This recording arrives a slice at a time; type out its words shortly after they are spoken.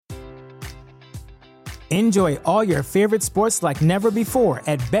Enjoy all your favorite sports like never before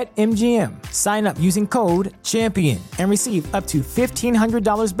at BetMGM. Sign up using code CHAMPION and receive up to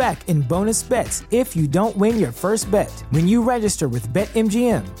 $1,500 back in bonus bets if you don't win your first bet. When you register with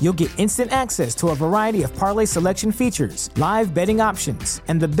BetMGM, you'll get instant access to a variety of parlay selection features, live betting options,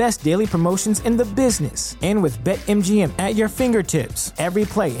 and the best daily promotions in the business. And with BetMGM at your fingertips, every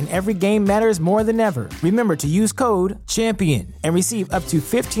play and every game matters more than ever. Remember to use code CHAMPION and receive up to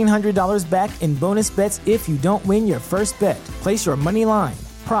 $1,500 back in bonus bets if you don't win your first bet. Place your money line,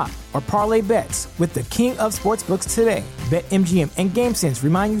 prop, or parlay bets with the king of sportsbooks today. BetMGM and GameSense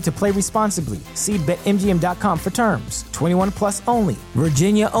remind you to play responsibly. See BetMGM.com for terms. 21 plus only.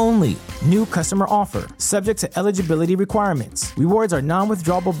 Virginia only. New customer offer. Subject to eligibility requirements. Rewards are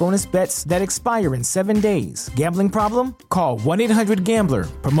non-withdrawable bonus bets that expire in 7 days. Gambling problem? Call 1-800-GAMBLER.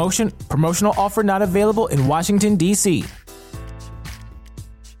 Promotional offer not available in Washington, D.C.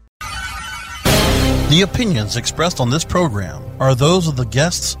 The opinions expressed on this program are those of the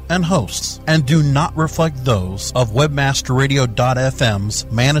guests and hosts and do not reflect those of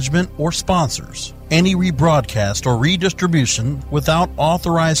WebmasterRadio.fm's management or sponsors. Any rebroadcast or redistribution without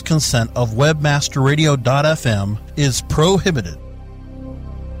authorized consent of WebmasterRadio.fm is prohibited.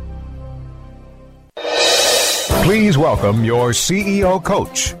 Please welcome your CEO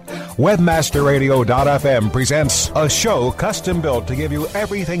coach. WebmasterRadio.fm presents a show custom built to give you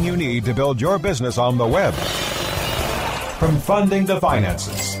everything you need to build your business on the web. From funding to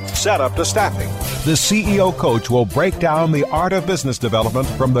finances, setup to staffing, the CEO coach will break down the art of business development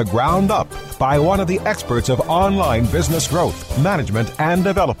from the ground up by one of the experts of online business growth, management, and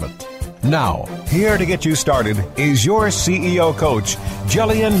development. Now, here to get you started is your CEO coach,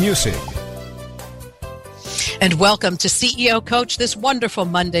 Jillian Muessig. And welcome to CEO Coach this wonderful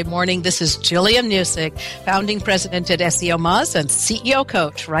Monday morning. This is Jillian Muessig, founding president at SEO Moz and CEO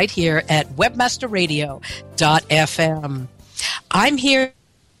Coach right here at WebmasterRadio.fm. I'm here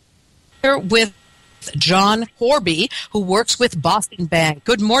with John Horby, who works with Boston Bank.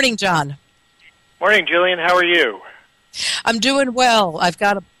 Good morning, John. Morning, Jillian. How are you? I'm doing well. I've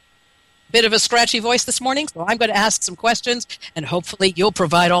got a bit of a scratchy voice this morning, so I'm going to ask some questions, and hopefully you'll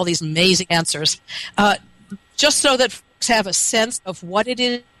provide all these amazing answers. Just so that folks have a sense of what it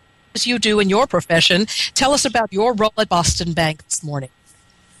is you do in your profession, tell us about your role at Boston Bank this morning.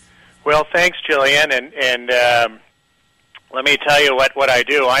 Well, thanks, Jillian, and let me tell you what I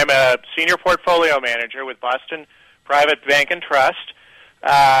do. I'm a senior portfolio manager with Boston Private Bank and Trust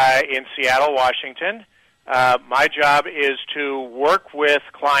in Seattle, Washington. My job is to work with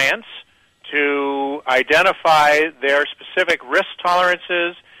clients to identify their specific risk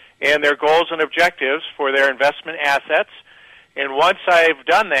tolerances and their goals and objectives for their investment assets. And once I've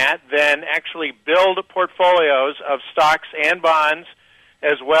done that, then actually build portfolios of stocks and bonds,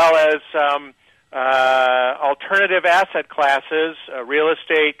 as well as alternative asset classes, real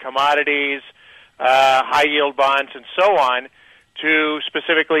estate, commodities, high-yield bonds, and so on, to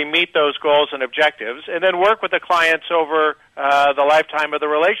specifically meet those goals and objectives, and then work with the clients over the lifetime of the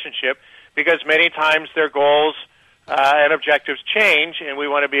relationship, because many times their goals and objectives change, and we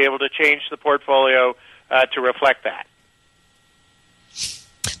want to be able to change the portfolio to reflect that.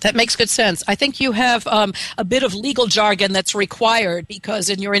 That makes good sense. I think you have a bit of legal jargon that's required because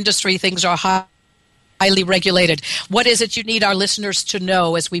in your industry things are highly regulated. What is it you need our listeners to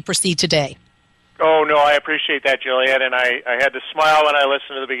know as we proceed today? Oh, no, I appreciate that, Juliet, and I had to smile when I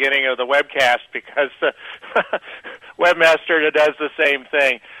listened to the beginning of the webcast because the webmaster does the same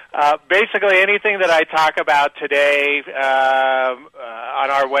thing. Basically, anything that I talk about today on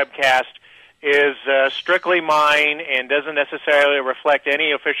our webcast is strictly mine and doesn't necessarily reflect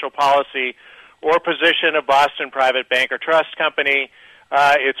any official policy or position of Boston Private Bank or Trust Company,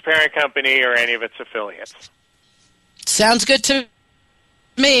 its parent company, or any of its affiliates. Sounds good to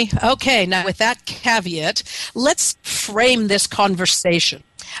me. Okay, now with that caveat, let's frame this conversation.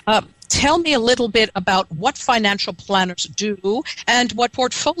 Tell me a little bit about what financial planners do and what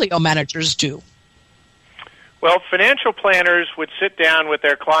portfolio managers do. Well, financial planners would sit down with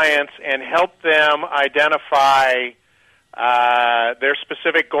their clients and help them identify their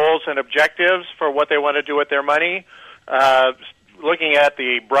specific goals and objectives for what they want to do with their money, looking at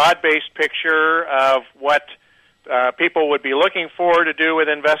the broad-based picture of what people would be looking for to do with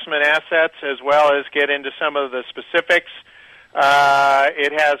investment assets, as well as get into some of the specifics.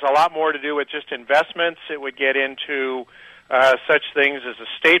 It has a lot more to do with just investments. It would get into such things as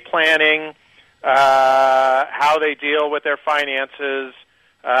estate planning, how they deal with their finances.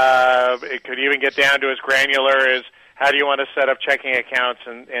 It could even get down to as granular as how do you want to set up checking accounts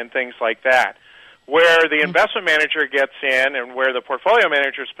and things like that. Where the investment manager gets in and where the portfolio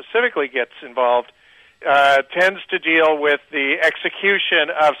manager specifically gets involved tends to deal with the execution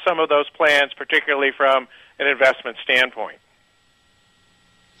of some of those plans, particularly from an investment standpoint.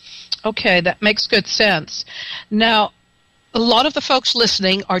 Okay, that makes good sense. Now, a lot of the folks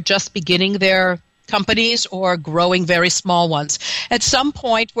listening are just beginning their companies or growing very small ones. At some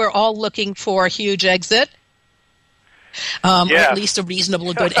point, we're all looking for a huge exit. Or at least a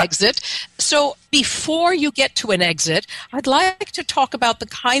reasonable good exit. So before you get to an exit, I'd like to talk about the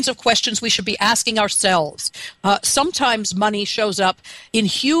kinds of questions we should be asking ourselves. Sometimes money shows up in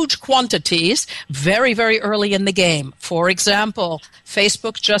huge quantities very, very early in the game. For example,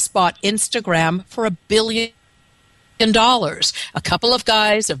 Facebook just bought Instagram for $1 billion. A couple of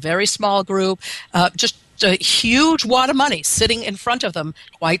guys, a very small group, just a huge wad of money sitting in front of them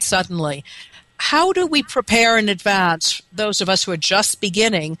quite suddenly. How do we prepare in advance, those of us who are just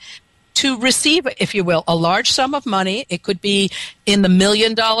beginning, to receive, if you will, a large sum of money? It could be in the $1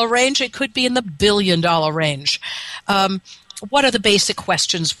 million range. It could be in the $1 billion range. What are the basic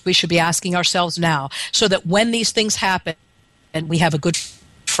questions we should be asking ourselves now so that when these things happen, and we have a good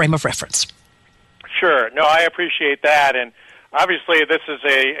frame of reference? Sure. No, I appreciate that. And obviously this is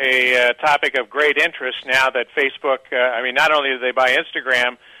a topic of great interest now that Facebook, not only did they buy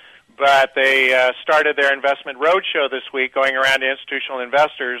Instagram, but they started their investment roadshow this week, going around to institutional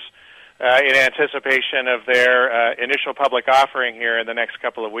investors in anticipation of their initial public offering here in the next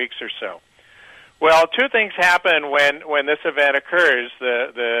couple of weeks or so. Well, two things happen when this event occurs.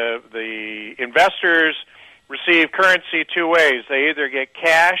 The investors receive currency two ways. They either get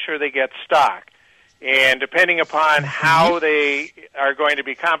cash or they get stock. And depending upon how they are going to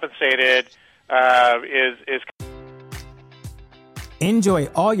be compensated is Enjoy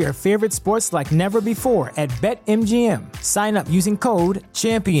all your favorite sports like never before at BetMGM. Sign up using code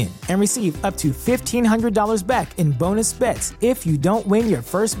CHAMPION and receive up to $1,500 back in bonus bets if you don't win your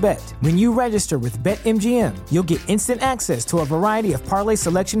first bet. When you register with BetMGM, you'll get instant access to a variety of parlay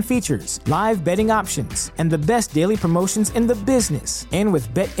selection features, live betting options, and the best daily promotions in the business. And with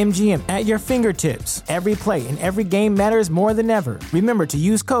BetMGM at your fingertips, every play and every game matters more than ever. Remember to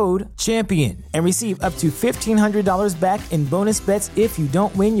use code CHAMPION and receive up to $1,500 back in bonus bets if you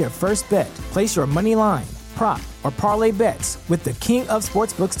don't win your first bet. Place your money line, prop, or parlay bets with the king of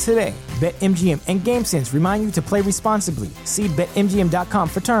sportsbooks today. BetMGM and GameSense remind you to play responsibly. See BetMGM.com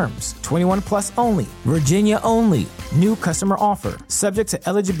for terms. 21 plus only. Virginia only. New customer offer. Subject to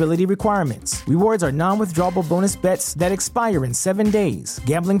eligibility requirements. Rewards are non-withdrawable bonus bets that expire in 7 days.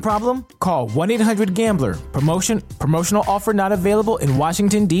 Gambling problem? Call 1-800-GAMBLER. Promotional offer not available in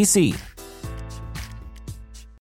Washington, D.C.